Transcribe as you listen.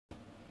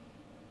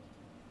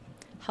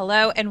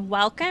Hello, and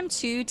welcome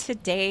to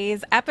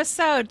today's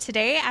episode.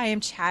 Today, I am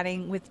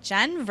chatting with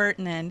Jen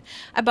Vertanen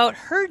about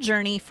her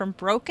journey from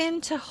broken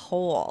to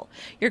whole.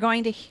 You're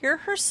going to hear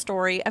her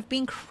story of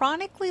being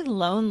chronically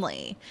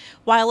lonely.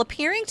 While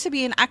appearing to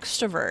be an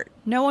extrovert,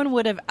 no one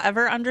would have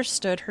ever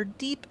understood her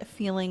deep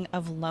feeling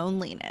of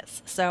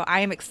loneliness. So I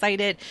am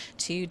excited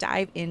to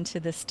dive into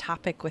this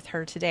topic with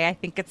her today. I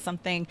think it's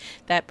something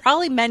that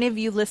probably many of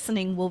you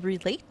listening will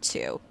relate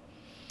to.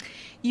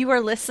 You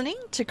are listening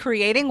to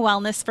Creating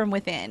Wellness from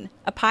Within,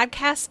 a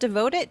podcast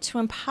devoted to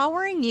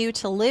empowering you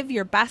to live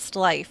your best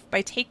life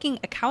by taking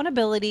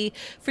accountability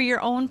for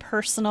your own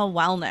personal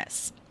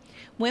wellness.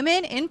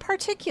 Women in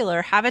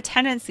particular have a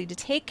tendency to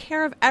take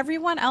care of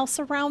everyone else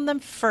around them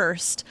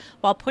first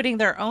while putting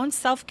their own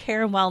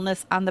self-care and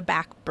wellness on the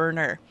back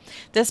burner.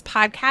 This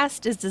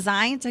podcast is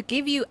designed to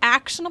give you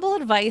actionable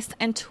advice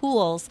and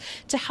tools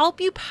to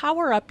help you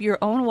power up your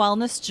own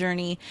wellness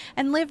journey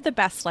and live the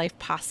best life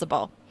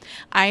possible.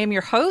 I am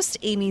your host,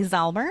 Amy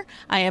Zellmer.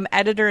 I am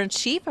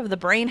editor-in-chief of the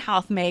Brain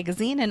Health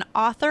magazine and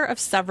author of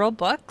several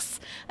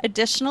books.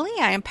 Additionally,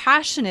 I am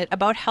passionate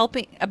about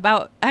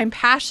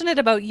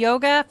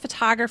yoga,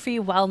 photography,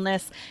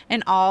 wellness,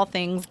 and all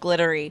things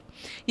glittery.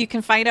 You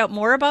can find out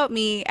more about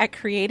me at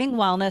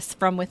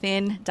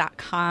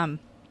creatingwellnessfromwithin.com.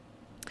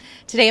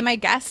 Today, my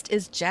guest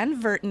is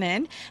Jen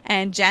Vertanen,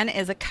 and Jen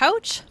is a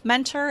coach,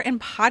 mentor,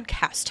 and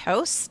podcast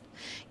host.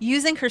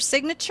 Using her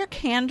signature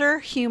candor,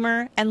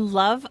 humor, and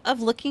love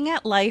of looking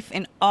at life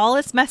in all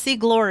its messy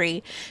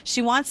glory,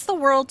 she wants the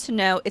world to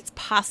know it's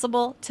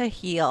possible to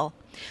heal.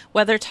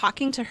 Whether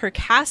talking to her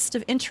cast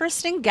of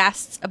interesting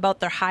guests about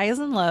their highs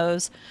and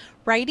lows,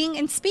 writing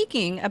and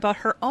speaking about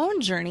her own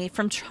journey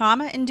from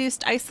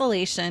trauma-induced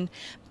isolation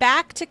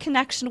back to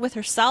connection with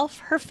herself,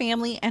 her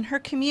family, and her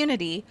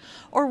community,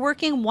 or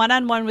working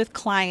one-on-one with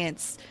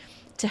clients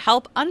to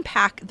help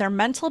unpack their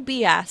mental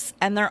BS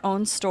and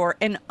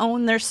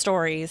own their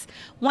stories,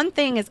 one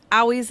thing is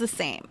always the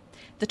same: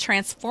 the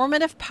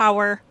transformative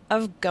power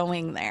of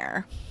going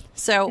there.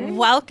 So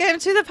welcome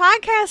to the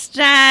podcast,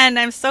 Jen.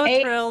 I'm so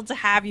thrilled to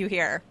have you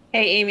here.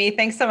 Hey, Amy.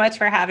 Thanks so much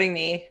for having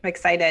me. I'm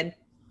excited.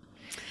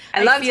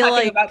 I love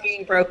talking about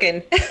being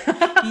broken.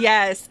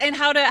 Yes, and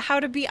how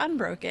to be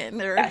unbroken.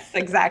 Yes,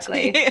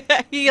 exactly.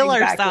 Heal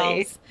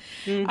ourselves.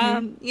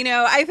 Mm-hmm.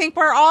 I think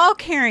we're all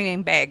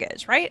carrying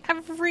baggage, right?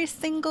 Every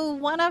single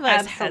one of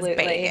us has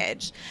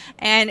baggage,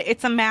 and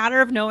it's a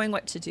matter of knowing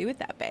what to do with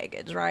that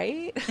baggage,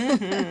 right?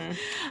 Mm-hmm.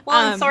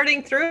 Well, and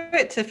sorting through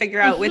it to figure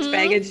out which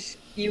baggage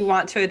you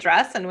want to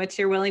address and which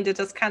you're willing to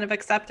just kind of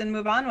accept and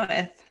move on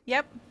with.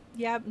 Yep,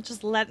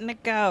 just letting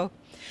it go.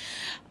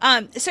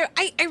 So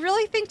I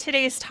really think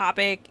today's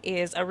topic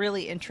is a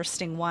really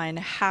interesting one,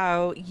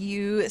 how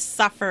you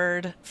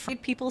suffered.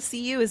 People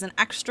see you as an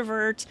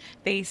extrovert.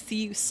 They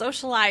see you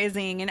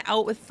socializing and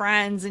out with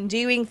friends and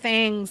doing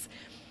things.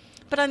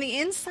 But on the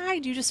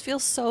inside, you just feel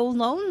so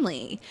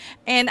lonely.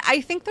 And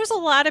I think there's a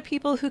lot of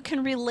people who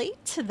can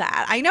relate to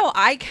that. I know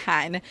I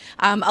can.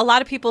 A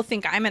lot of people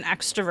think I'm an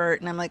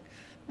extrovert, and I'm like,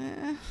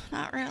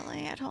 not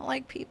really. I don't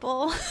like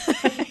people.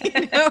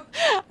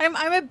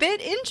 I'm a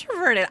bit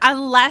introverted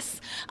unless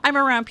I'm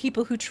around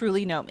people who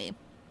truly know me.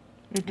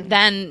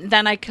 Mm-hmm.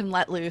 Then I can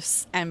let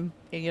loose and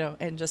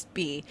just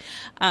be.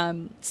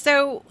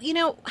 So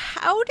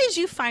how did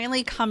you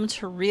finally come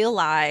to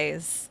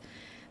realize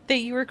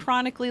that you were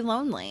chronically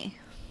lonely?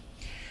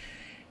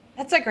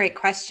 That's a great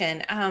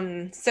question.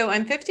 So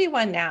I'm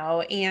 51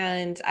 now,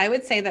 and I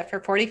would say that for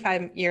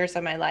 45 years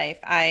of my life,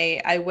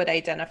 I would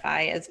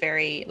identify as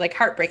very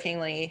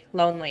heartbreakingly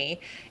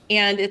lonely.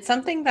 And it's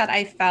something that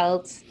I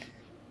felt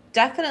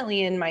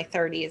definitely in my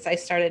 30s. I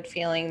started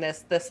feeling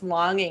this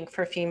longing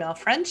for female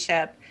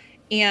friendship,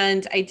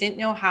 and I didn't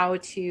know how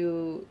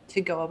to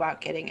go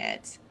about getting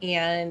it.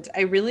 And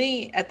I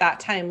really, at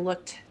that time,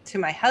 looked to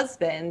my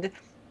husband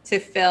to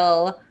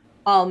fill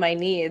all my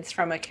needs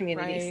from a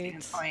community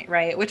standpoint,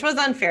 right? Which was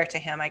unfair to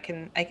him. I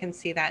can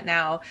see that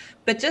now.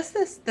 But just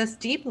this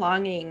deep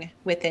longing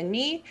within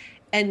me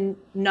and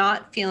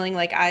not feeling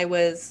like I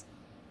was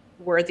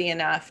worthy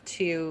enough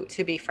to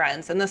be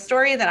friends. And the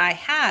story that I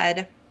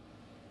had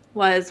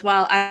was,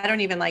 well, I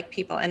don't even like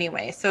people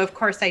anyway, so of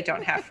course I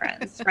don't have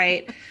friends,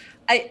 right?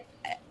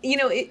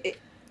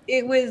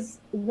 It was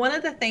one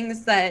of the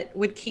things that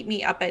would keep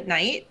me up at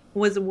night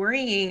was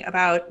worrying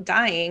about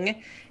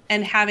dying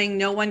and having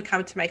no one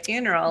come to my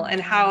funeral and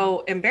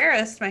how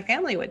embarrassed my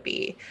family would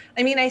be.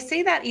 I mean, I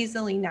say that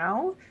easily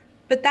now,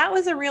 but that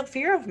was a real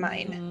fear of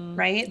mine,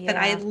 right? Yeah.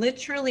 That I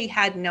literally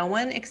had no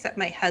one except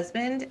my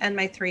husband and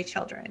my 3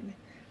 children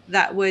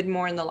that would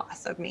mourn the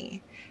loss of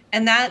me.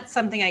 And that's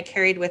something I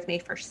carried with me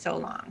for so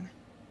long.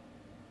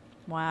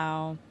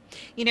 Wow.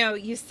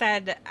 You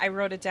said, I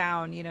wrote it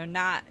down,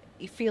 not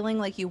feeling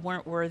like you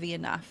weren't worthy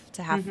enough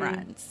to have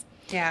friends.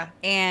 Yeah.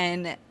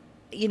 And,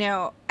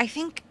 I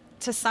think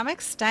to some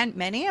extent,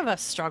 many of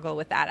us struggle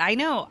with that. I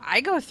know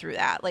I go through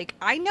that. Like,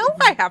 I know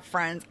I have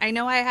friends. I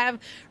know I have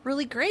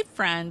really great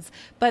friends,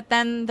 but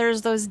then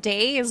there's those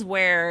days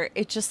where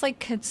it just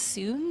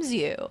consumes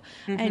you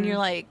and you're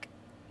like,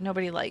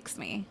 nobody likes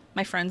me.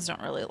 My friends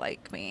don't really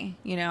like me.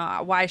 You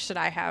know, why should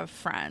I have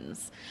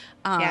friends?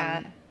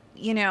 Yeah. Um,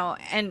 you know,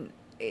 and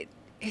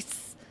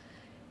it's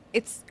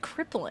it's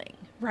crippling,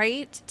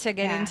 right? To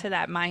get Yeah. into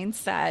that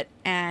mindset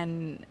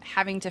and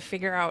having to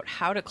figure out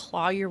how to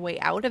claw your way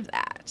out of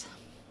that.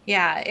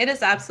 Yeah, it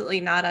is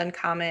absolutely not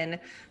uncommon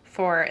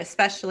for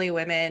especially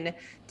women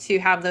to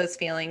have those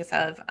feelings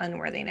of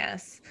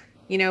unworthiness.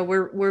 You know,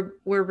 we're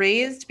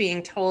raised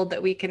being told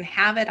that we can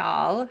have it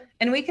all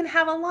and we can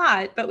have a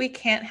lot, but we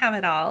can't have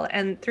it all.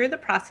 And through the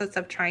process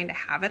of trying to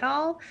have it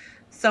all,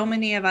 so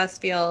many of us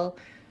feel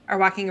are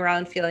walking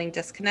around feeling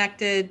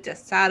disconnected,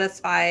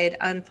 dissatisfied,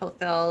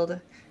 unfulfilled,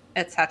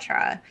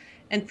 etc.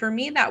 And for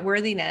me, that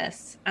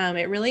worthiness,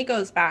 it really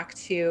goes back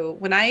to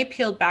when I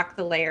peeled back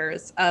the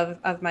layers of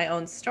my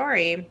own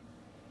story.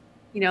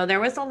 You know, there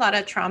was a lot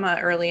of trauma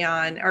early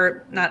on,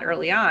 or not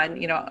early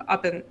on, you know,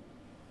 up in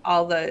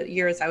all the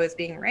years I was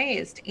being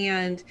raised.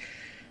 And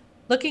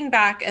looking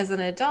back as an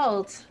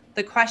adult,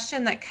 the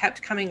question that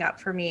kept coming up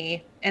for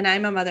me, and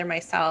I'm a mother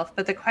myself,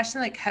 but the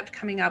question that kept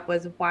coming up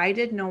was, why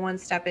did no one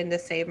step in to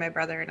save my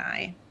brother and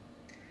I?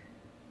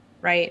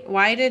 Right?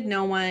 Why did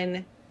no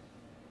one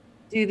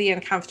do the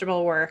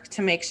uncomfortable work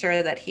to make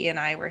sure that he and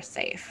I were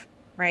safe,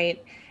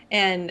 right?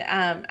 And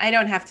I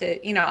don't have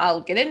to, you know,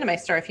 I'll get into my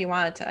story if you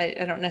want. I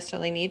don't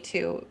necessarily need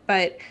to,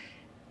 but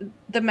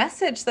the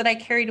message that I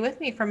carried with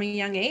me from a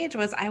young age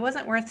was I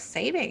wasn't worth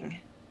saving,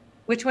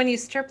 which when you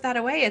strip that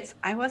away, it's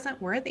I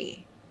wasn't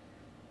worthy.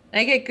 And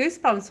I get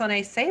goosebumps when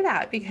I say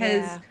that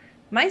because Yeah.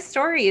 my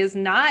story is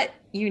not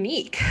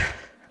unique,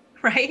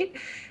 right?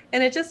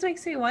 And it just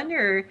makes me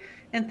wonder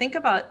and think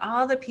about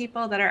all the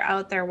people that are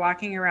out there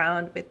walking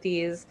around with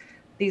these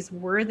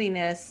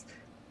worthiness,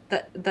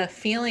 the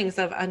feelings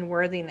of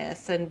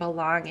unworthiness and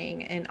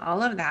belonging and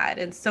all of that.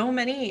 And so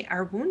many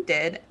are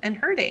wounded and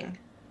hurting.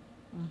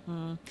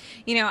 Hmm.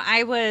 You know,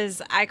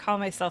 I call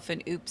myself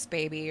an oops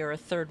baby or a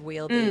third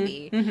wheel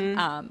baby. Mm-hmm.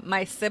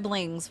 My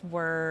siblings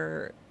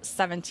were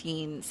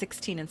 17,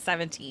 16, and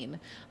 17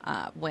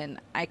 when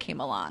I came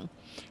along.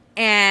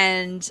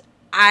 And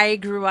I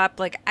grew up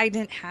like I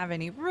didn't have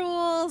any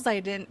rules. I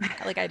didn't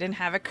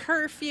have a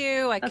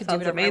curfew. I That could do sounds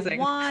whatever I amazing.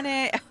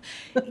 wanted.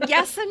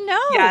 Yes and no,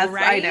 Yes,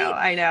 I know, right?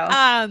 I know.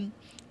 Um,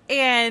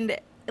 and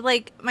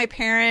like my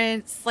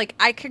parents, like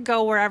I could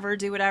go wherever,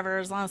 do whatever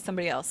as long as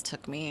somebody else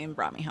took me and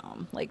brought me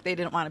home. Like they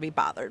didn't want to be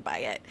bothered by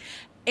it.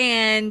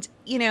 And,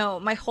 you know,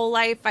 my whole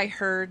life I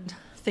heard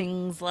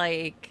things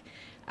like,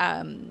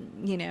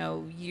 you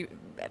know, you,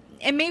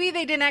 and maybe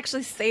they didn't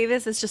actually say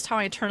this, it's just how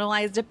I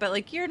internalized it, but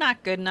like, you're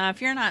not good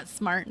enough, you're not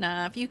smart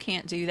enough, you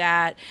can't do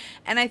that.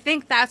 And I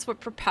think that's what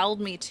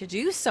propelled me to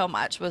do so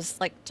much was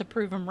like to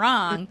prove them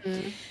wrong.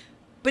 Mhm.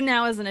 But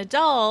now as an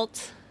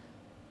adult,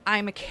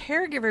 I'm a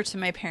caregiver to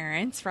my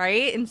parents,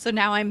 right? And so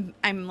now I'm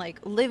like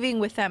living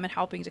with them and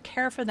helping to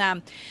care for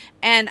them.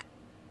 And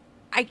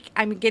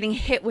I'm getting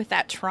hit with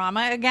that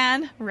trauma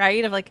again,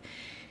 right? Of like,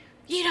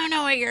 you don't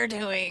know what you're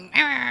doing.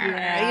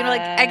 You know,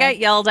 like I Yeah. got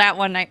yelled at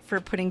one night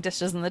for putting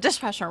dishes in the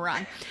dishwasher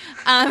wrong.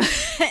 Um,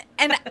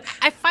 and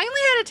I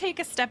finally had to take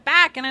a step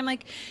back and I'm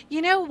like,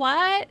 you know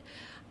what?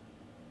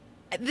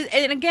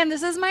 And again,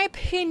 this is my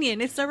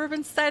opinion. It's never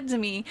been said to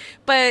me,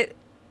 but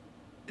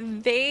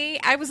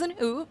I was an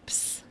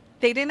oops.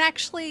 They didn't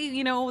actually,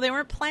 you know, they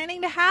weren't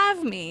planning to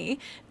have me.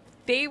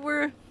 They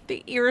were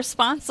the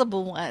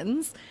irresponsible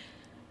ones.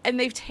 And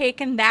they've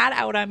taken that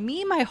out on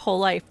me my whole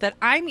life that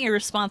I'm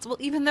irresponsible,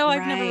 even though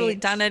I've never really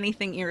Right. done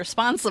anything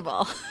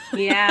irresponsible.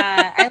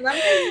 Yeah. I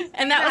love that you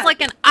And say that was that.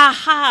 like an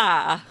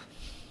aha.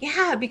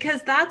 Yeah,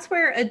 because that's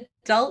where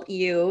adult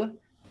you,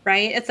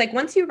 right? It's like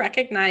once you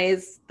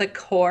recognize the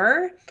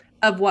core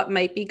of what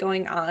might be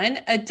going on,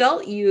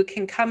 adult you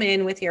can come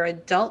in with your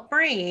adult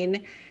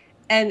brain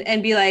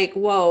and be like,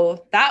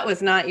 "Whoa, that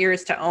was not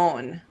yours to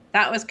own.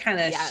 That was kind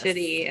of Yes.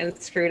 shitty and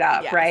screwed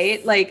up," Yes.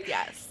 right? Like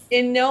Yes.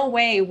 in no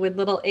way would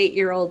little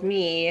 8-year-old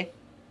me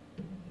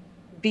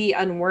be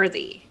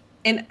unworthy.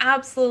 In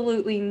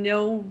absolutely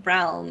no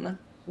realm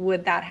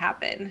would that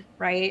happen,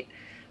 right?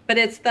 But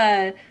it's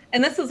the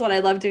and this is what I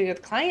love doing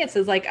with clients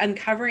is like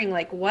uncovering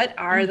like what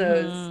are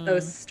those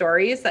Mm-hmm.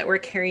 stories that we're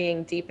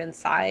carrying deep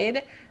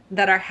inside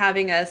that are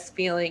having us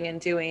feeling and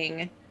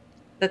doing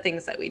the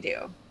things that we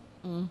do.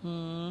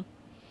 Mm-hmm.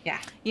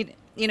 Yeah.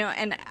 You know,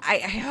 and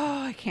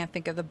I can't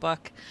think of the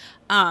book.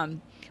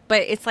 Um,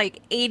 but it's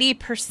like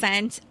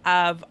 80%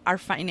 of our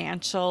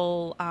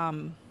financial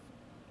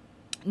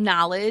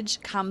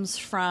knowledge comes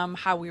from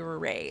how we were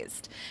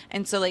raised.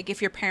 And so like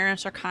if your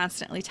parents are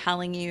constantly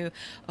telling you,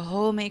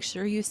 "Oh, make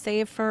sure you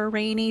save for a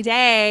rainy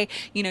day,"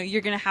 you know,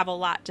 you're going to have a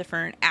lot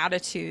different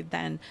attitude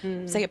than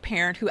say Mm, a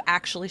parent who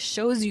actually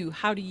shows you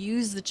how to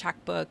use the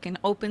checkbook and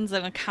opens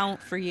an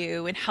account for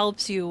you and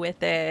helps you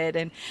with it.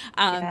 And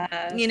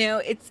you yes.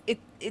 know, it's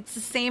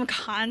the same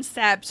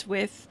concept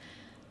with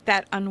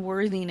that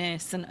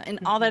unworthiness and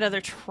all that Mhm.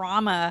 other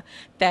trauma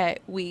that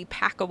we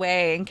pack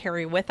away and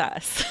carry with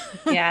us.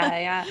 Yeah,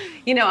 yeah.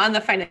 You know, on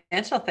the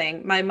financial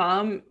thing, my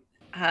mom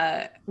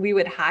we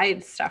would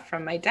hide stuff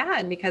from my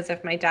dad, because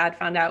if my dad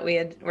found out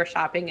were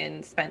shopping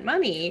and spent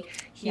money,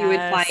 he would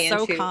fly Yes,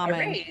 so into a common.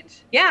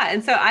 rage. Yeah.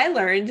 And so I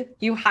learned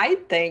you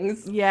hide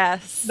things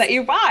Yes. that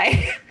you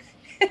buy.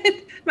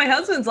 My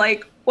husband's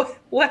like, what,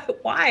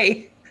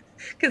 why?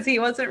 Because he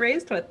wasn't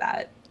raised with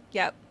that.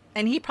 Yep.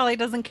 And he probably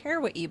doesn't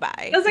care what you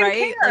buy, Doesn't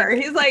right? care.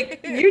 He's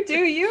like, you do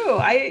you.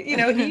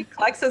 He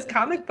collects his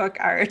comic book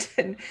art.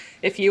 And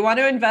if you want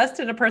to invest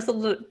in a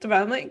personal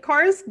development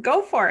course,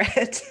 go for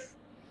it.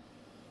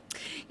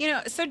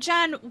 So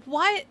Jen,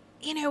 what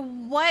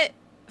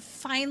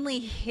finally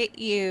hit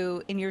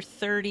you in your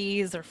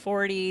 30s or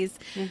 40s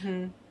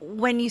Hmm.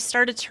 when you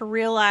started to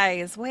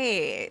realize,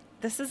 wait,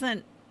 this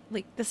isn't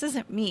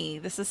me.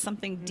 This is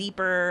something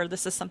deeper.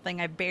 This is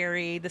something I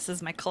buried. This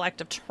is my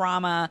collective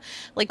trauma.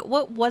 Like,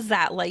 what was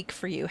that like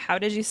for you? How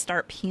did you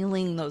start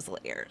peeling those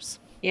layers?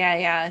 Yeah,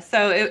 yeah.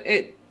 So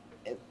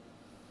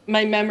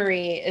my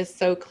memory is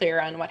so clear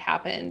on what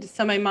happened.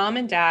 So my mom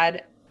and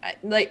dad,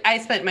 I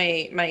spent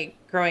my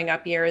growing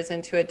up years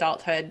into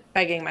adulthood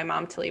begging my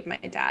mom to leave my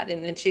dad,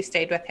 and then she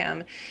stayed with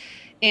him.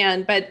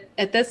 But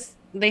at this,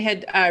 they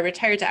had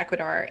retired to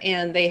Ecuador,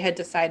 and they had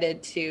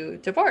decided to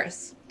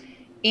divorce.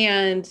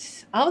 And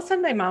all of a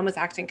sudden, my mom was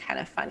acting kind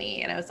of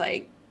funny, and I was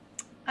like,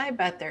 I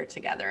bet they're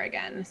together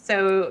again.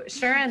 So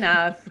sure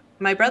enough,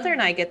 my brother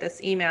and I get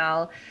this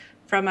email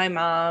from my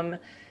mom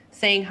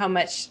saying how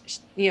much,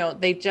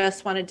 they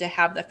just wanted to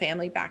have the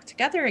family back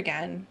together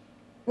again,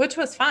 which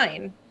was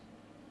fine.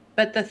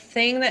 But the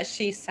thing that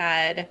she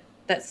said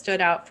that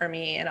stood out for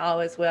me and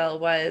always will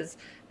was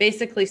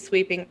basically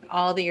sweeping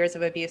all the years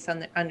of abuse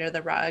under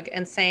the rug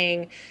and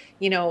saying,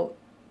 you know,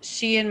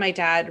 she and my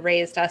dad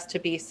raised us to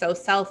be so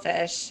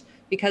selfish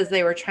because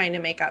they were trying to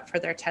make up for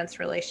their tense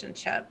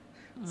relationship.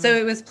 So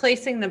it was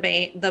placing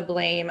the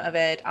blame of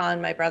it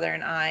on my brother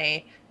and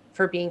I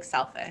for being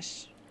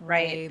selfish,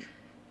 right?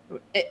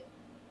 Right.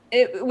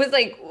 It was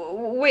like,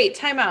 wait,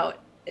 time out.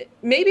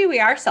 Maybe we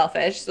are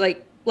selfish.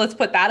 Like, let's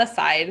put that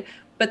aside.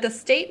 But the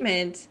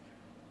statement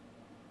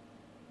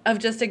of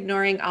just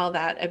ignoring all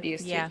that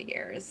abuse through Yeah. the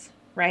years,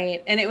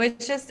 right? And it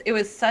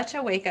was such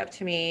a wake up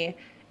to me.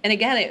 And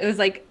again, it was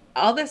like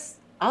all this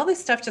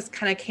stuff just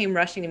kind of came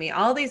rushing to me,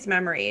 all these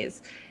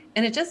memories.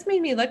 And it just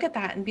made me look at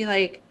that and be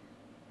like,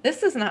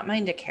 this is not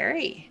mine to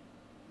carry.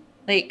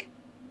 Like,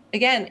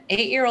 again,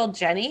 8-year-old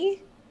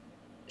Jenny,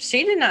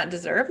 she did not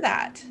deserve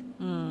that.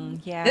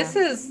 Yeah. This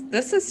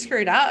is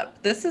screwed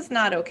up. This is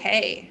not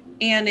okay.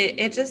 And it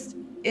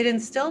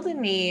instilled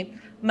in me,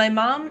 my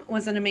mom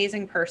was an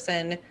amazing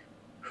person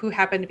who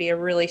happened to be a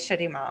really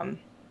shitty mom.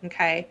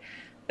 Okay.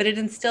 But it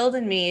instilled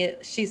in me,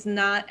 she's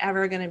not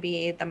ever going to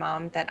be the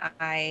mom that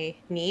I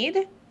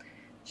need.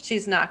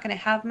 She's not going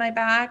to have my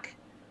back.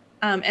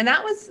 And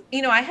that was,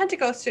 I had to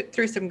go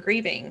through some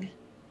grieving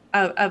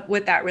of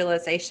with that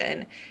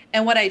realization.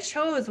 And what I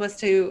chose was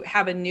to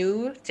have a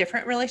new,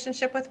 different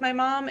relationship with my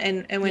mom.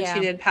 And when she Yeah.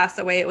 did pass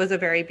away, it was a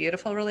very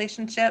beautiful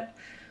relationship.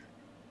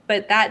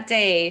 But that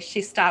day,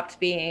 she stopped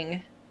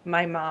being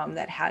my mom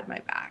that had my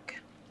back.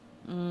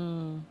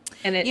 And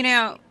You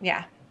know,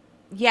 yeah.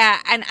 yeah,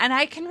 and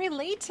I can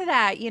relate to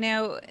that.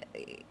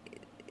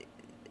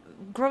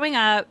 Growing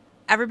up,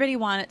 everybody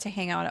wanted to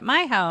hang out at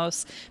my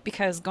house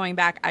because going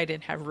back, I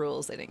didn't have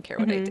rules. They didn't care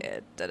what I Hmm.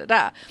 did. Da da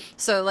da.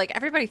 So like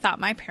everybody thought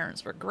my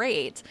parents were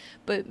great,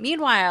 but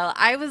meanwhile,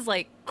 I was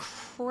like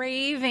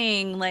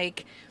craving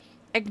like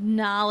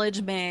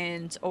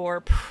acknowledgement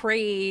or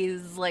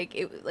praise. Like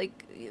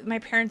my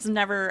parents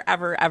never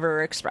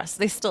ever expressed.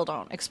 They still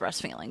don't express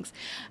feelings.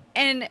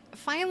 And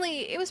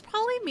finally, it was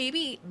probably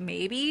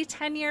maybe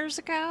 10 years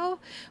ago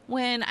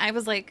when I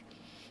was like,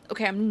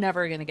 okay, I'm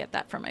never going to get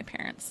that from my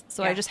parents.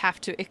 So I Yeah. just have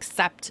to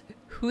accept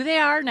who they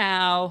are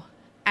now,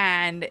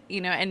 and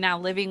and now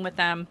living with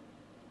them,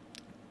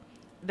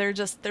 they're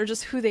just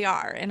who they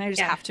are, and I just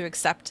Yeah. have to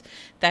accept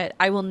that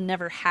I will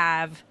never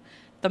have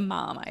the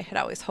mom I had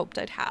always hoped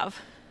I'd have.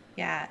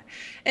 Yeah.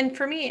 And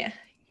for me,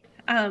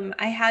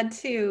 I had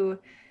to,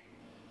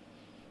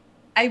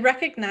 I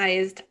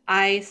recognized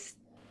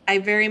I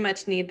very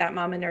much need that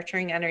mama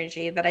nurturing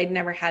energy that I'd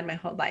never had my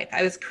whole life.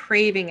 I was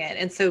craving it.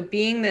 And so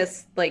being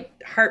this like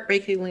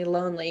heartbreakingly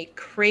lonely,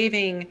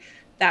 craving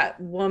that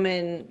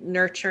woman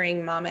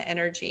nurturing mama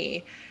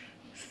energy,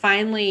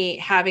 finally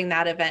having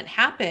that event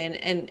happen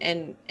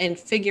and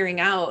figuring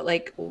out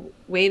like,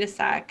 wait a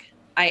sec,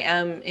 I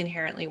am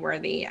inherently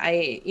worthy.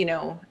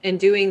 In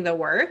doing the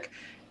work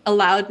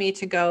allowed me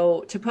to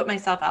go to put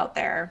myself out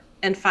there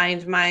and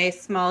find my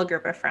small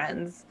group of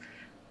friends.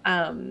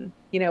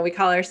 We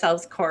call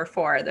ourselves Core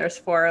Four. There's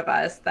four of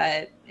us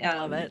that,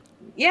 Love it.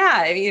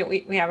 yeah,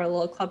 we have a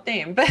little club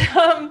name, but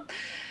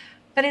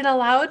it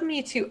allowed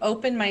me to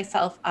open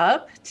myself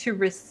up to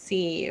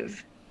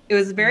receive. It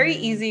was very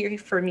easy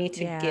for me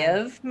to Yeah.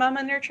 give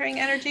mama nurturing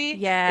energy. It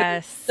was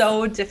Yes.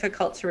 so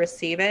difficult to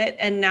receive it.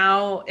 And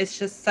now it's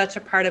just such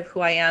a part of who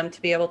I am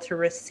to be able to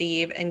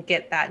receive and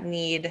get that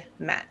need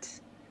met.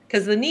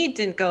 Because the need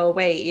didn't go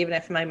away, even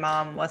if my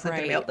mom wasn't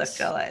going to be able to Right.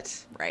 fill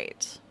it.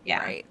 Right.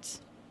 Yeah. Right.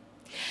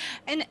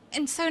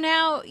 And so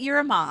now you're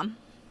a mom.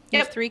 You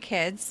have Yep. 3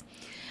 kids.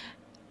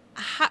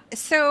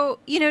 So,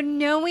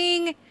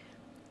 knowing,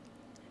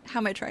 how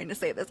am I trying to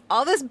say this?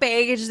 All this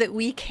baggage that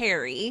we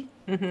carry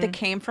that Hmm.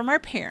 came from our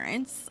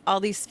parents, all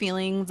these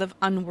feelings of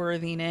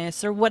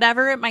unworthiness or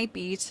whatever it might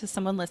be to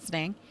someone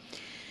listening.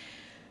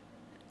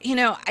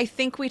 I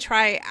think we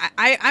try.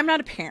 I'm not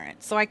a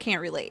parent, so I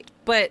can't relate.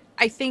 But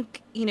I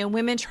think,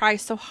 women try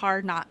so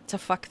hard not to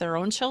fuck their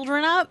own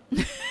children up,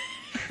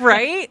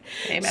 right?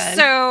 Amen.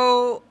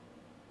 So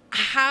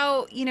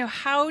how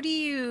do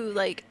you,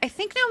 like, I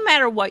think no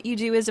matter what you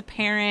do as a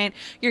parent,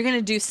 you're going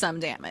to do some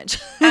damage.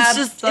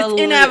 It's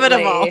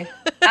inevitable.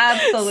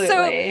 Absolutely.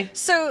 so Absolutely.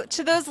 so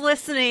to those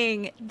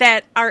listening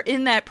that are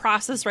in that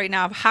process right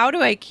now of how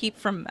do I keep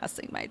from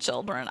messing my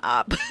children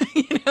up,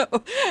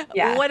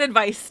 Yeah. what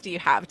advice do you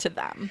have to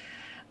them?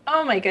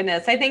 Oh my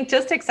goodness. I think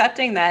just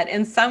accepting that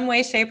in some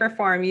way, shape, or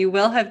form, you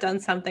will have done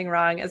something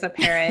wrong as a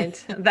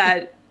parent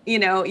that,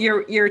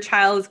 your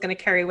child is going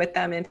to carry with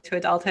them into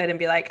adulthood and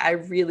be like, I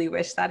really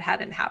wish that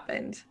hadn't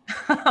happened.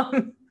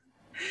 Um,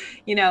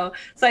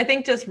 so I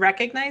think just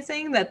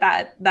recognizing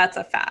that's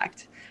a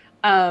fact.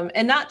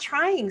 And not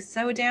trying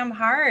so damn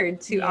hard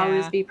to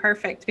always Yeah. be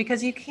perfect,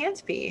 because you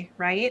can't be,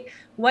 right?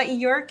 What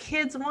your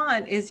kids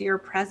want is your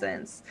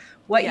presence.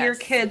 What your Yes.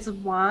 kids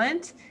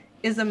want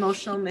is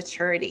emotional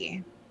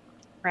maturity,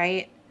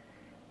 right?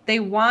 They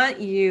want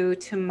you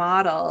to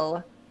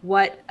model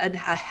what a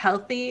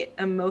healthy,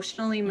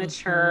 emotionally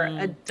mature Mm-hmm.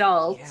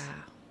 adult Yeah.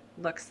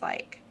 looks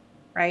like,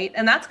 right?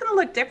 And that's going to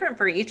look different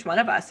for each one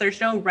of us. There's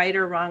no right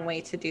or wrong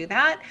way to do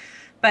that.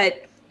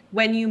 But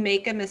when you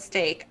make a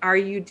mistake, are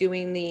you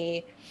doing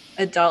the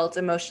adult,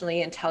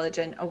 emotionally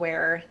intelligent,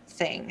 aware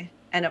thing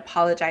and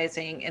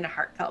apologizing in a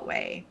heartfelt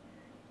way,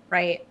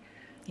 right?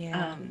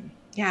 Yeah.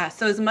 Yeah.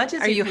 So as much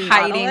as Are you you can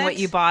model hiding what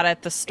you it, bought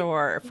at the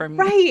store from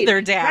right,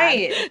 their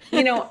dad?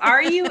 right.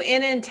 Are you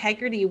in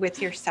integrity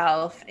with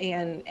yourself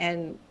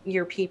and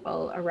your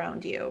people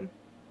around you?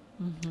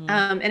 Mm-hmm.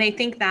 And I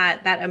think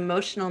that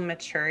emotional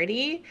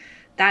maturity,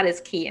 that is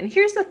key. And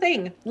here's the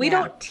thing, we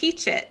Yeah. don't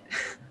teach it.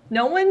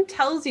 No one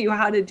tells you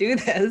how to do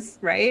this,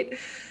 right?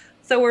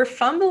 So we're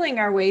fumbling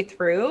our way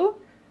through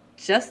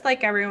just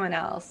like everyone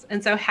else.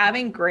 And so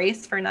having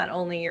grace for not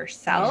only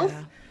yourself,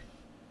 Yeah.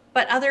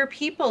 but other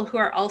people who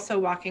are also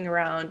walking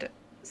around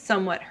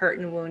somewhat hurt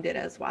and wounded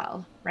as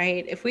well,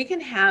 right? If we can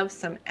have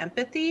some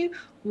empathy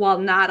while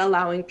not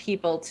allowing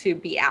people to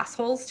be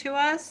assholes to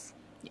us,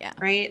 Yeah.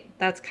 right?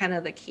 That's kind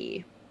of the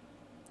key.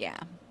 Yeah.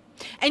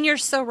 And you're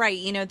so right.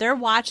 They're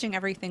watching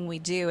everything we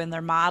do and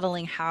they're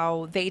modeling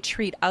how they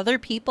treat other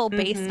people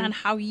based Mm-hmm. on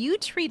how you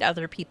treat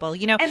other people.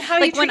 And how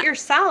you Like when, treat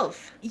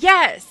yourself.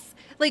 yes,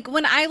 like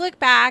when I look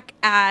back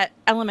at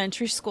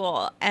elementary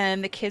school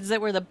and the kids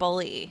that were the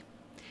bully,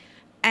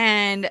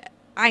 and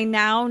I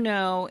now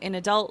know in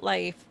adult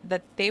life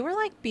that they were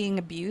like being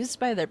abused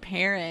by their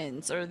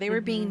parents or they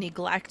were being Mm-hmm.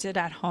 neglected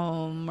at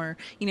home or,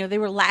 they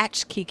were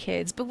latchkey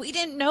kids, but we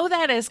didn't know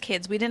that as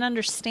kids. We didn't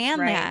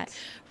understand that.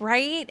 Right.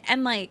 Right.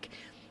 And like,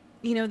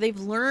 they've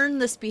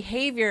learned this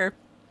behavior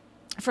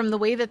from the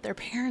way that their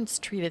parents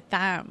treated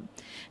them.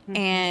 Mm-hmm.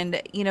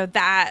 And,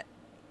 that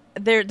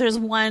there's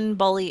one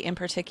bully in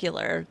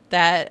particular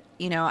that,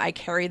 I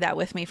carried that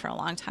with me for a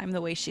long time,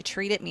 the way she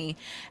treated me.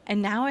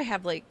 And now I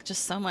have like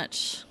just so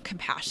much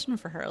compassion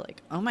for her.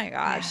 Like, oh my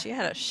gosh, Yeah. she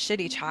had a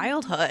shitty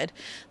childhood.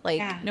 Like,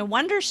 Yeah. no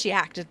wonder she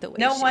acted the way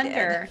No she did.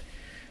 wonder.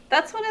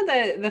 That's one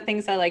of the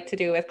things I like to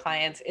do with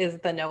clients is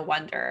the no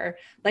wonder.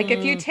 Like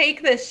if you Mm,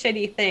 take this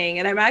shitty thing,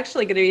 and I'm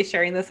actually going to be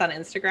sharing this on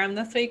Instagram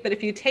this week, but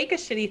if you take a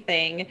shitty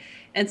thing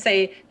and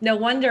say, no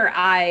wonder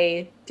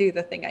I do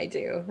the thing I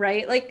do,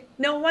 right? Like,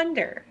 no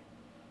wonder.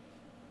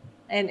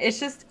 And it's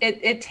just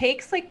it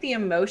takes like the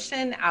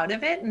emotion out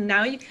of it. And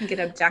now you can get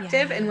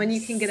objective. And when you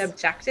can get yes.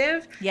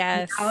 objective,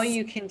 now Yes.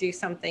 you can do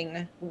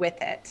something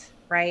with it,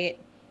 right?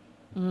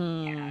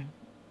 Mm,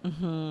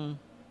 hmm.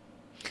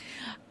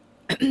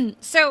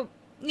 So,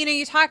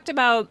 you talked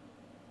about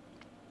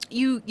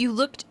you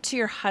looked to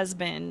your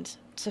husband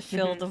to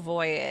fill Mm-hmm. the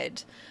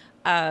void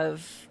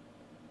of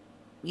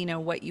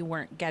what you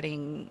weren't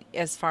getting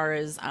as far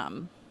as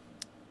connection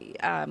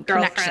to,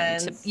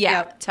 Girlfriends. yeah,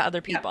 Yep. to other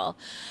Yep. people.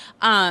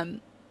 How,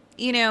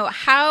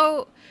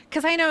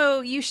 because I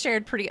know you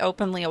shared pretty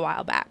openly a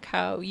while back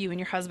how you and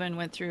your husband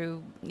went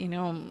through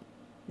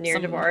Near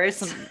divorce.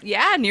 some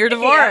yeah, near Yep.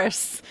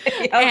 divorce.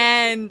 Yep.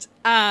 And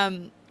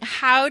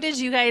how did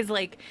you guys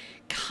like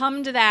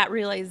come to that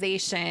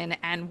realization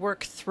and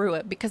work through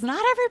it? Because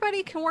not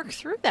everybody can work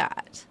through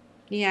that.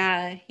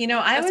 Yeah. I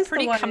That's was the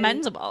pretty one.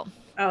 commendable.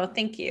 Oh,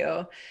 thank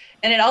you.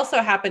 And it also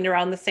happened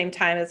around the same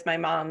time as my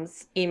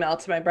mom's email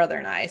to my brother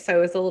and I. So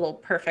it was a little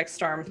perfect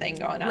storm thing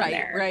going on Right,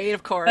 there. right,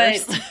 of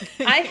course.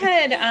 But I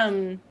had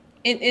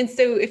and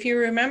so if you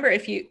remember,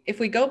 if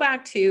we go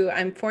back to,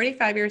 I'm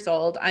 45 years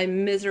old,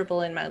 I'm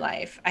miserable in my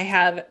life. I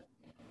have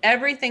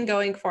everything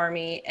going for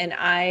me and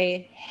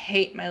I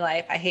hate my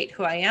life. I hate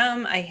who I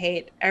am. I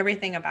hate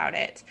everything about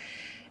it.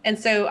 And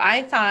so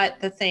I thought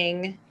the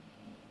thing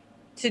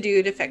to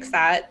do to fix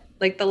that,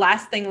 like the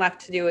last thing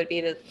left to do would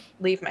be to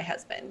leave my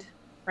husband,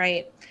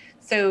 right?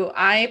 So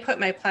I put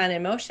my plan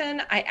in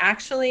motion. I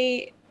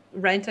actually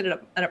rented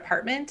an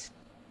apartment.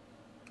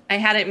 I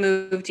hadn't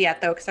moved yet,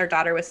 though, because our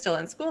daughter was still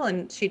in school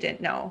and she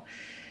didn't know.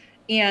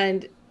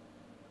 And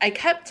I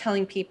kept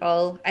telling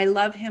people, I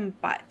love him,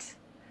 but.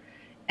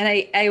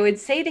 And I would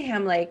say to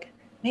him, like,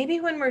 maybe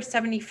when we're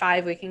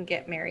 75, we can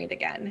get married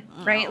again.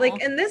 Right. Oh,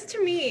 Like, and this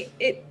to me,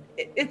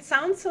 it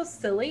sounds so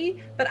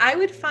silly, but I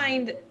would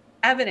find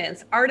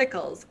evidence,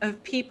 articles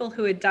of people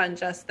who had done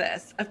just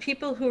this, of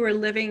people who were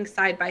living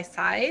side by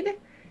side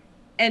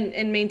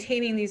and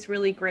maintaining these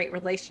really great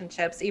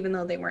relationships, even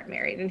though they weren't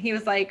married. And he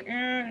was like,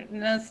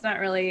 that's not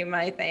really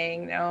my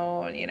thing.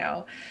 No, you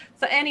know.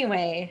 So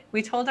anyway,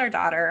 we told our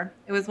daughter.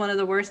 It was one of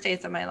the worst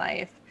days of my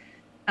life.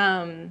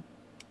 And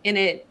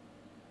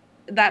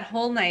that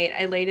whole night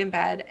I laid in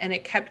bed and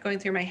it kept going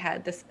through my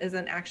head. This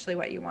isn't actually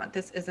what you want.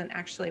 This isn't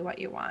actually what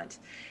you want.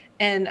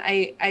 And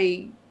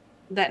I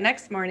that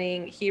next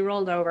morning he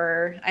rolled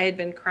over. I had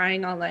been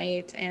crying all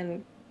night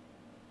and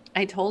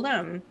I told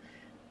him,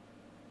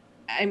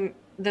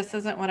 this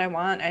isn't what I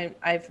want.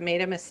 I've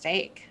made a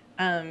mistake.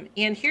 And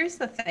here's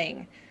the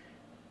thing.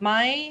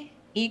 My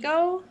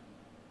ego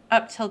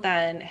up till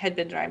then had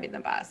been driving the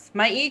bus.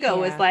 My ego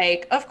was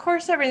like, of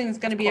course everything's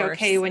going to be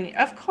okay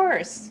of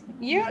course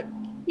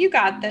you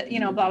got that, you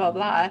know, blah, blah,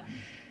 blah.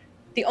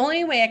 The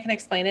only way I can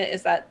explain it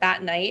is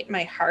that night,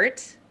 my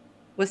heart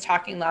was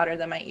talking louder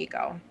than my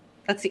ego.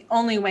 That's the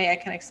only way I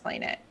can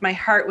explain it. My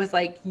heart was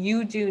like,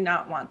 you do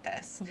not want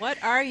this.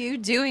 What are you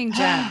doing,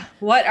 Jen?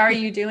 What are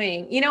you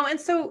doing? You know, and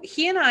so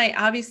he and I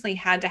obviously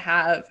had to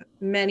have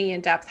many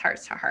in-depth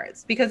hearts to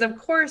hearts because of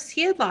course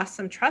he had lost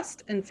some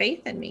trust and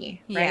faith in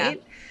me,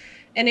 right?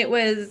 Yeah.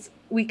 And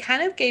we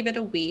kind of gave it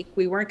a week.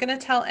 We weren't going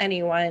to tell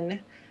anyone.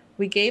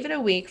 We gave it a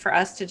week for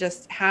us to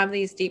just have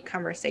these deep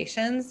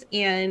conversations.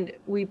 And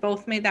we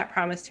both made that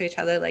promise to each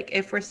other, like,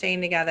 if we're staying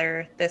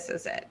together, this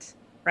is it,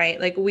 right?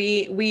 Like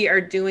we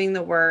are doing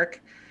the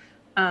work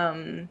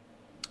to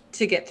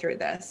get through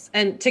this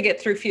and to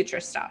get through future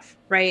stuff,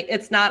 right?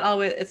 It's not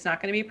going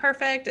to be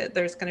perfect.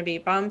 There's going to be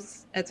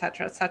bumps, et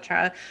cetera, et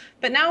cetera.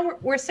 But now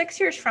we're 6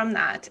 years from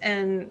that.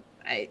 And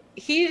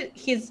he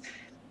is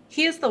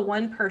the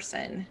one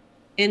person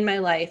in my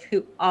life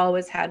who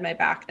always had my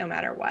back no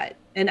matter what.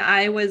 And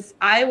I was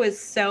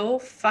so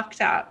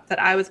fucked up that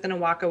I was going to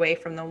walk away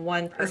from the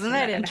one person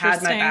that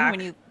had my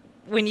back.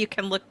 When you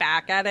can look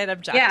back at it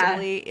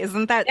objectively? Yeah.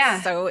 Isn't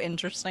that so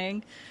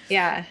interesting?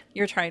 Yeah.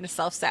 You're trying to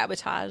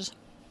self-sabotage.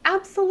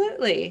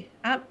 Absolutely.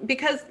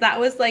 Because that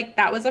was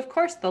of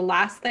course the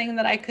last thing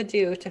that I could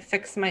do to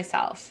fix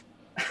myself.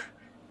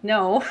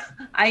 No,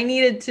 I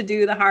needed to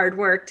do the hard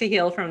work to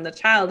heal from the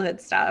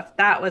childhood stuff.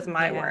 That was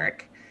my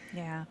work.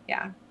 Yeah.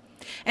 Yeah.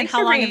 And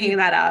how long have you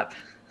that up?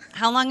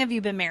 How long have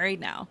you been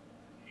married now?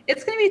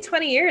 It's going to be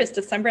 20 years,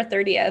 December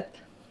 30th.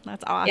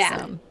 That's awesome.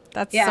 Yeah.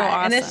 That's so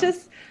awesome. And it's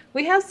just,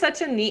 we have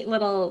such a neat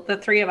the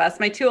three of us,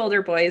 my two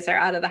older boys are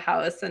out of the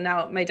house and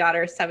now my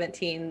daughter's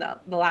 17, the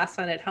last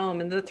one at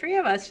home. And the three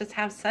of us just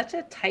have such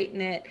a tight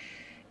knit.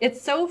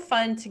 It's so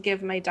fun to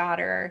give my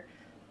daughter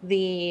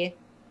the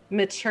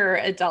mature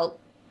adult,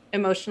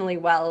 emotionally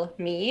well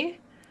me.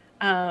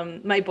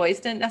 My boys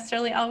didn't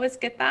necessarily always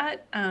get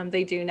that.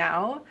 They do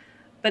now,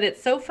 but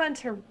it's so fun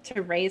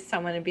to raise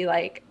someone and be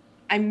like,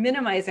 I'm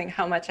minimizing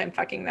how much I'm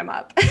fucking them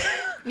up.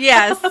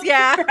 Yes.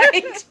 Yeah.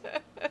 Right.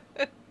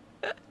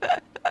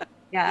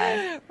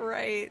 Yeah.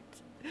 Right.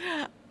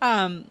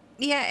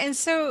 Yeah. And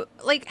so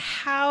like,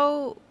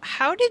 how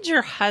did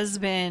your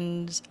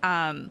husband,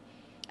 I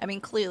mean,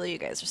 clearly you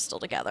guys are still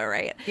together,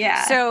 right?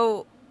 Yeah.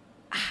 So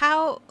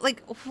how,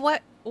 like,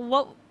 what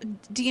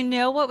do you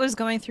know what was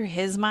going through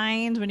his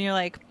mind when you're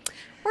like,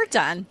 we're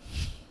done?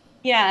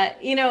 Yeah.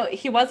 You know,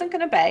 he wasn't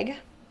going to beg.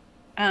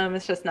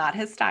 It's just not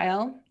his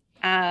style.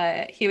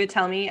 He would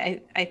tell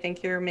me, I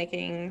think you're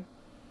making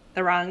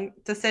the wrong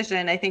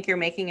decision. I think you're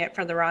making it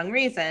for the wrong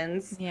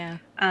reasons. Yeah.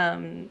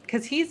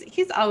 Cause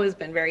he's always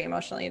been very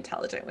emotionally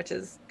intelligent, which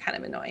is kind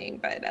of annoying,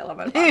 but I love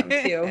it about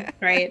him too.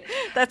 Right.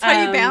 That's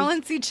how you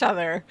balance each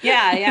other.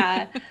 Yeah.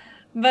 Yeah.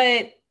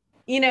 But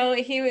you know,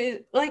 he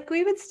would like,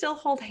 we would still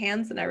hold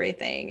hands and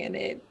everything.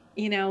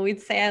 And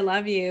we'd say, I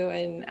love you.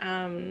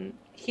 And,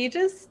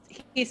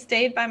 he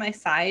stayed by my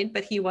side,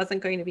 but he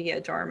wasn't going to be a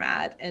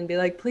doormat and be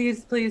like,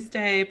 please, please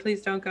stay,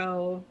 please don't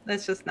go.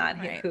 That's just not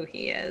who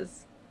he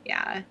is.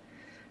 Yeah.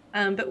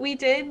 But we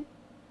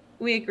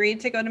agreed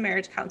to go to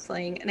marriage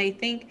counseling. And I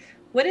think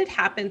what had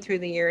happened through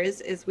the years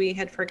is we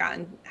had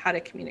forgotten how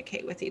to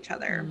communicate with each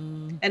other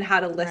and how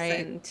to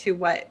listen to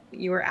what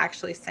you were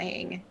actually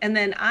saying. And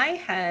then I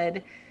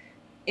had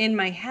in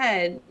my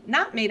head,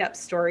 not made up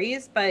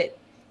stories, but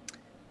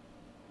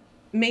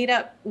made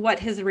up what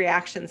his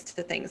reactions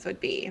to things would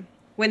be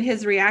when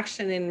his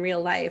reaction in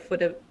real life would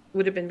have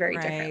been very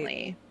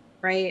differently.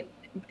 Right.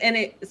 And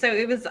it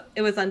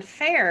was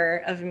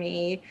unfair of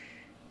me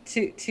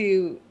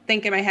to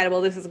think in my head, well,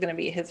 this is going to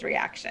be his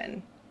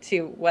reaction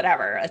to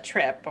whatever, a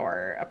trip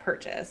or a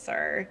purchase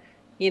or,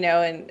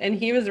 and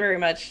he was very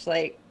much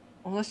like,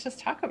 well, let's just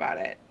talk about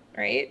it.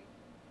 Right.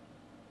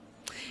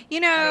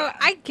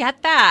 I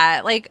get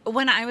that. Like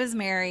when I was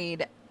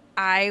married,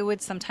 I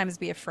would sometimes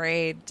be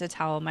afraid to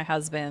tell my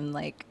husband,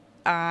 like,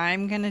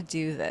 I'm going to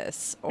do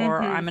this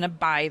or I'm Mm-hmm. going to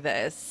buy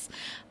this.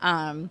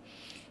 Um,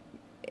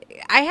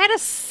 I had a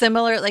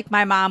similar, like,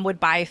 my mom would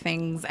buy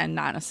things and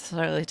not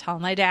necessarily tell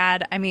my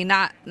dad. I mean,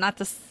 not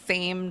the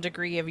same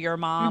degree of your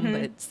mom,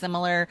 Mm-hmm. but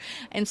similar.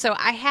 And so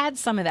I had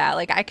some of that.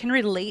 Like, I can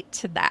relate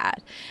to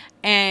that.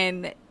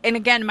 And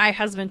again, my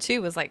husband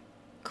too was like,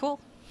 cool.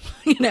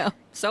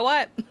 So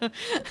what?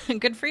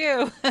 Good for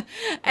you.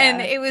 And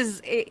Yeah. it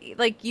was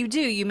like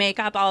you make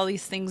up all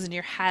these things in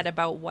your head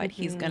about what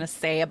he's Mm-hmm. going to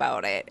say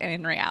about it. And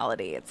in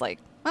reality, it's like,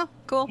 oh,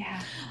 cool.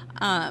 Yeah.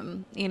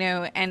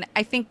 And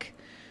I think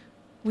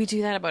we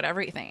do that about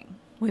everything.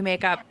 We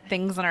make up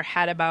things in our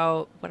head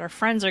about what our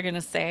friends are going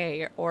to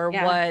say or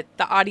Yeah. what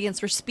the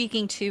audience we're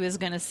speaking to is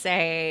going to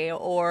say,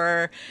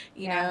 or,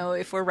 Yeah.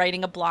 if we're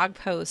writing a blog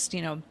post,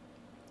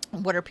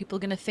 what are people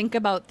going to think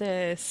about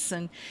this?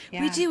 And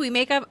Yeah. we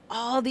make up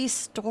all these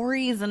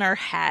stories in our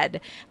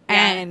head, Yeah.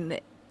 and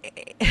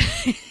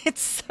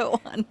it's so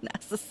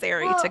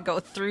unnecessary to Well, go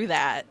through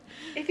that.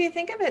 if you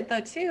think of it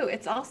though, too,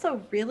 it's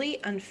also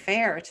really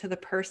unfair to the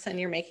person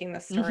you're making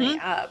the story Hmm.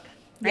 up,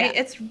 right?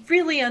 Yeah. It's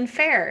really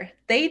unfair.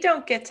 They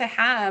don't get to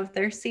have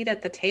their seat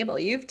at the table.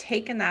 You've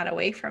taken that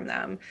away from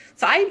them.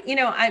 So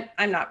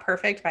I'm not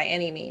perfect by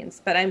any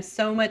means, but I'm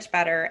so much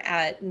better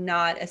at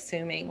not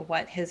assuming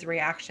what his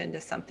reaction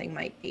to something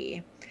might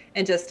be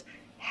and just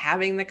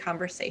having the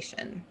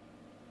conversation.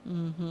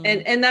 Hmm.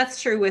 And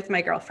that's true with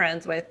my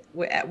girlfriends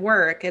at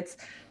work. It's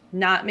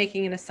not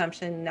making an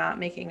assumption, not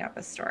making up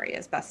a story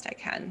as best I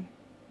can.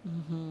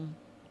 Hmm.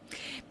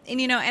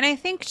 And I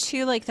think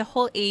too, like the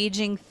whole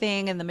aging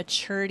thing and the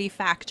maturity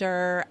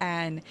factor,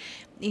 and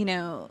you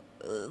know,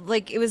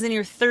 like it was in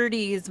your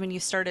 30s when you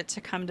started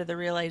to come to the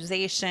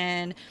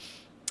realization,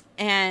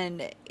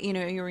 and you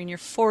were in your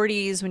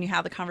 40s when you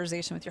had the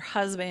conversation with your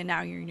husband.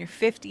 Now you're in your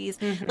 50s.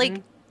 Like,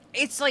 Hmm.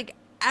 it's like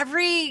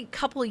every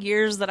couple of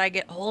years that I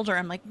get older,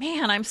 I'm like,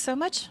 man, I'm so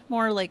much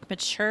more like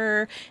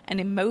mature and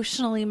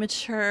emotionally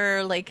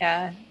mature. Like,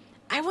 Yeah.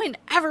 I wouldn't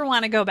ever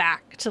want to go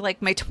back to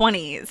like my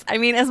 20s. I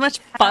mean, as much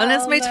fun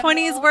as Hell my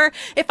 20s no. were,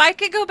 if I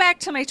could go back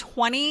to my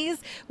 20s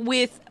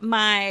with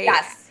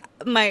Yes.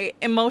 my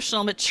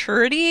emotional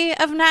maturity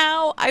of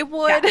now, I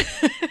would. Yes.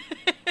 But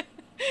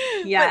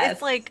it's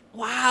Yes. like,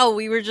 wow,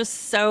 we were just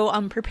so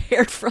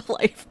unprepared for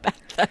life back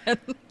then.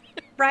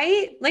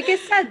 Right? Like I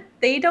said,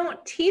 they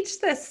don't teach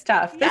this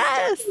stuff. This stuff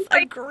Yes, is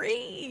like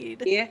agreed.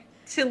 key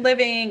to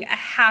living a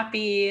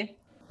happy,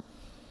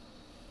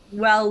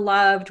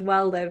 well-loved,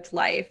 well-lived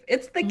life.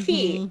 It's the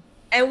key. Hmm.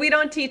 And we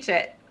don't teach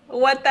it.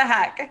 What the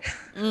heck?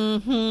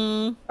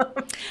 Hmm.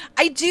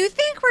 I do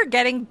think we're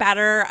getting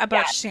better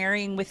about Yes.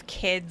 sharing with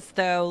kids,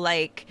 though,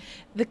 like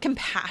the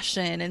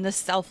compassion and the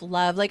self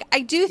love. Like, I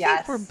do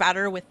think we're Yes.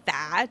 better with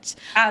that.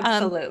 Um,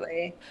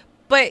 Absolutely.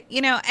 but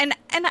and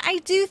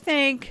I do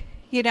think,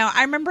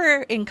 I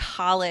remember in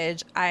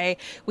college,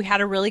 we had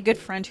a really good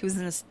friend who was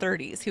in his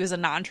 30s. He was a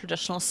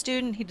non-traditional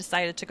student. He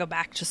decided to go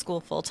back to school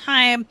full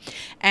time,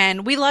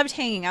 and we loved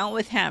hanging out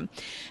with him.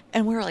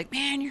 And we were like,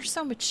 man, you're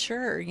so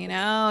mature,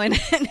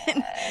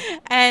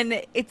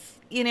 and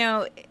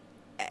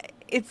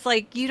it's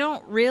like you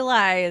don't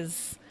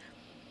realize,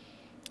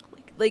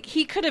 like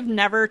he could have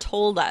never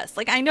told us.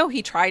 Like, I know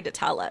he tried to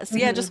tell us,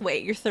 yeah, just Hmm.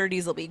 wait, your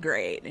 30s will be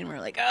great. And we're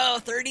like, oh,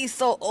 30's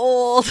so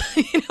old,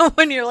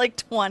 when you're like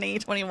 20,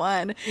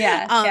 21.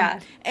 Yeah. Yeah.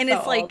 And So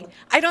it's like, old.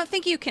 I don't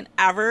think you can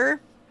ever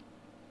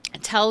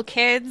tell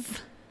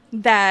kids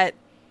that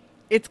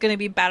it's going to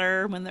be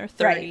better when they're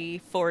Right. 30,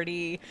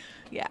 40.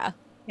 Yeah. Like,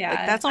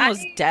 Yeah. that's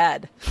almost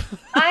dead.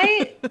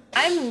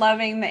 I'm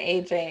loving the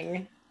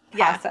aging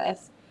Yeah,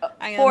 process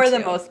I am for the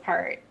too. most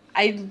part.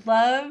 I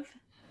love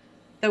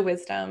the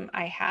wisdom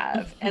I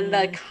have and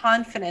the Hmm.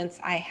 confidence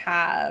I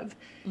have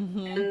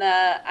Hmm. and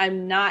the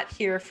I'm not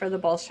here for the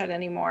bullshit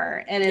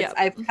anymore. And Yep.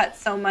 I've cut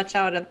so much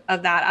of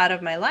that out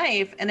of my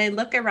life. And I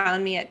look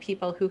around me at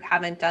people who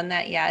haven't done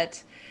that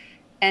yet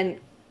and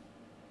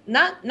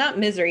not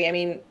misery. I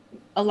mean,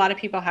 a lot of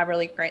people have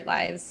really great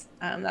lives.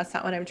 That's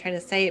not what I'm trying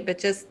to say, but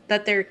just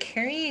that they're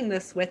carrying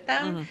this with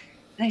them. Hmm.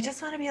 And I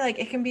just want to be like,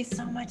 it can be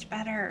so much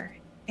better.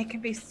 It can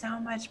be so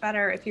much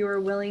better if you were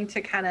willing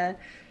to kind of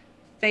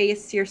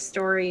face your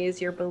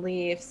stories, your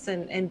beliefs,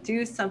 and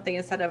do something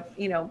instead of,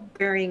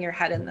 burying your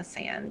head in the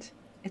sand.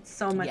 It's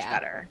so much Yeah.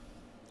 better.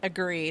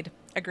 Agreed.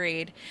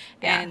 Agreed.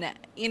 Yeah. And,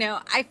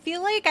 I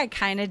feel like I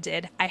kind of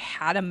did. I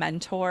had a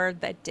mentor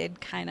that did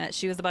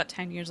she was about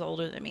 10 years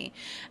older than me.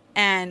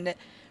 And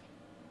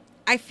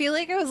I feel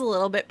like I was a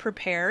little bit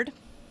prepared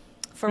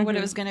for what it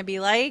Hmm. was going to be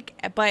like,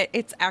 but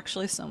it's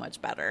actually so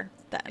much better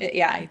than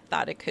Yeah. I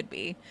thought it could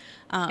be,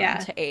 Yeah.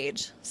 to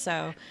age.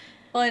 So,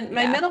 Well, and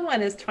my yeah. middle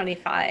one is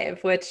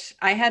 25, which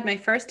I had my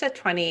first at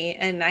 20,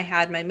 and I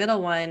had my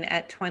middle one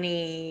at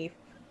 25,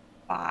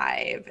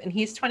 and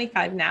he's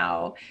 25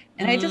 now.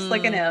 And I just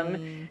look at him,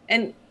 Mm.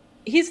 and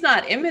he's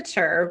not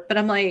immature, but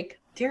I'm like,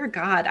 dear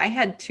God, I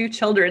had two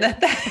children at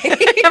that age.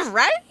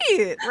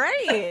 Right.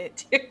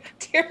 Right.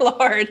 Dear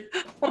Lord,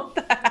 what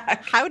the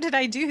heck? How did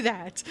I do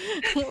that?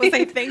 What was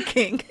I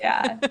thinking?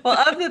 Yeah. Well,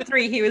 of the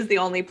three, he was the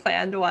only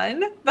planned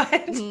one.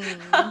 But,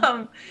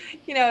 um,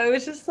 it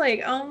was just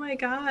like, oh my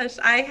gosh,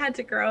 I had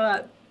to grow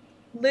up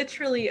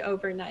literally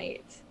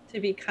overnight to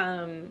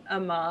become a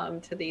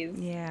mom to these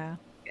Yeah.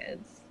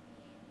 kids.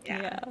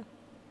 Yeah. Yeah.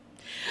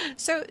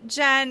 So,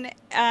 Jen,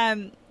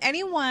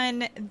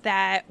 anyone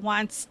that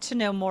wants to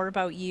know more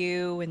about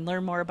you and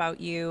learn more about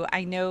you,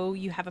 I know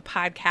you have a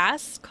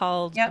podcast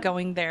called Yep.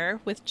 Going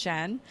There with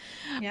Jen.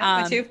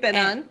 Yep. Which you've been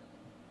And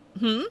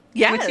on. Which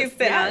yes, you've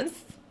been yes.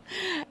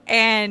 on.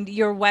 And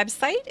your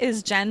website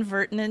is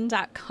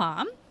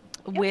jenvertinen.com,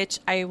 Yep. which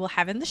I will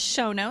have in the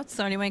show notes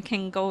so anyone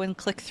can go and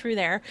click through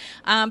there.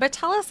 But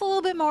tell us a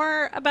little bit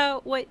more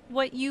about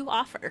what you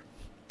offer.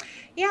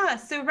 Yeah,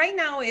 so right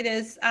now it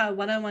is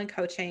one-on-one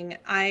coaching.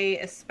 I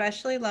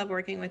especially love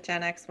working with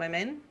Gen X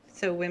women,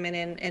 so women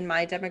in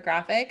my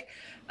demographic.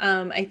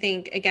 I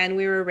think, again,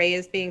 we were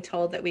raised being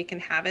told that we can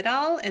have it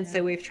all, and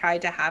so we've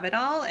tried to have it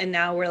all, and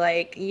now we're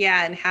like,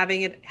 yeah, and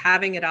having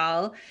it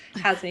all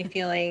has me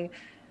feeling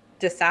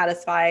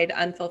dissatisfied,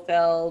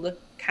 unfulfilled,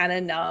 kind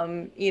of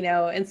numb,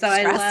 and so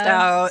I Stressed love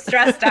out.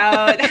 stressed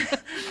out,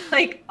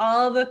 like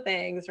all the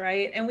things,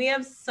 right? And we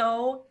have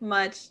so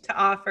much to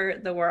offer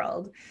the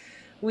world.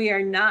 We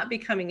are not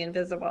becoming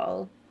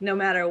invisible, no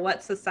matter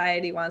what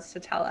society wants to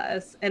tell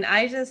us. And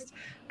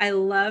I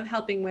love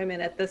helping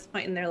women at this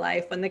point in their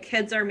life when the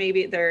kids are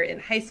maybe they're in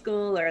high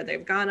school or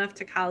they've gone off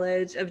to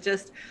college, of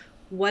just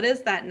what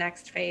does that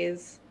next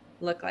phase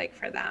look like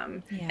for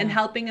them, and Yeah.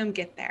 helping them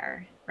get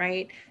there,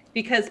 right?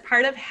 Because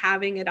part of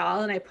having it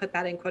all, and I put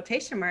that in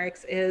quotation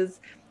marks, is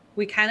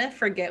we kind of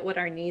forget what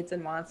our needs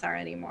and wants are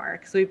anymore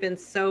because we've been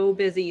so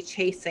busy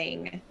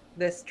chasing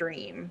this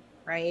dream,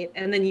 right?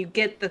 And then you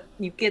get the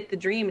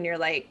dream and you're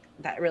like,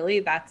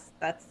 that's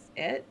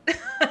it.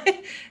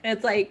 And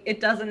it's like, it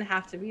doesn't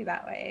have to be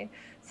that way.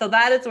 So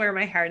that is where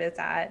my heart is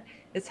at,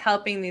 is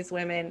helping these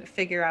women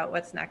figure out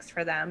what's next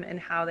for them and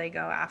how they go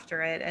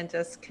after it and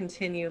just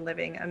continue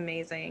living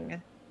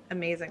amazing,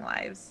 amazing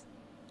lives.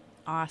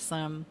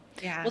 Awesome.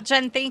 Well, Yeah.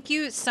 Jen, thank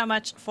you so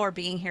much for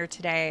being here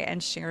today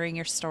and sharing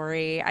your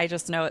story. I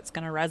just know it's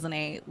going to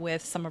resonate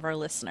with some of our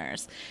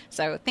listeners.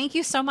 So thank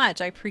you so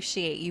much. I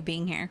appreciate you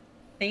being here.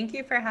 Thank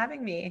you for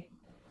having me.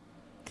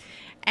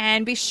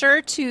 And be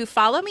sure to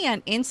follow me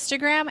on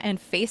Instagram and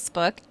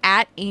Facebook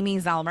at Amy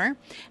Zelmer.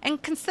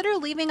 And consider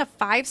leaving a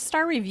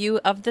 5-star review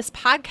of this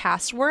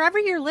podcast wherever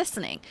you're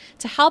listening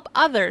to help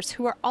others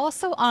who are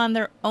also on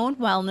their own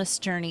wellness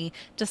journey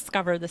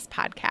discover this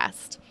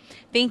podcast.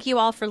 Thank you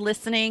all for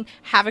listening.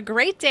 Have a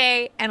great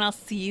day, and I'll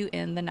see you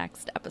in the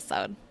next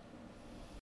episode.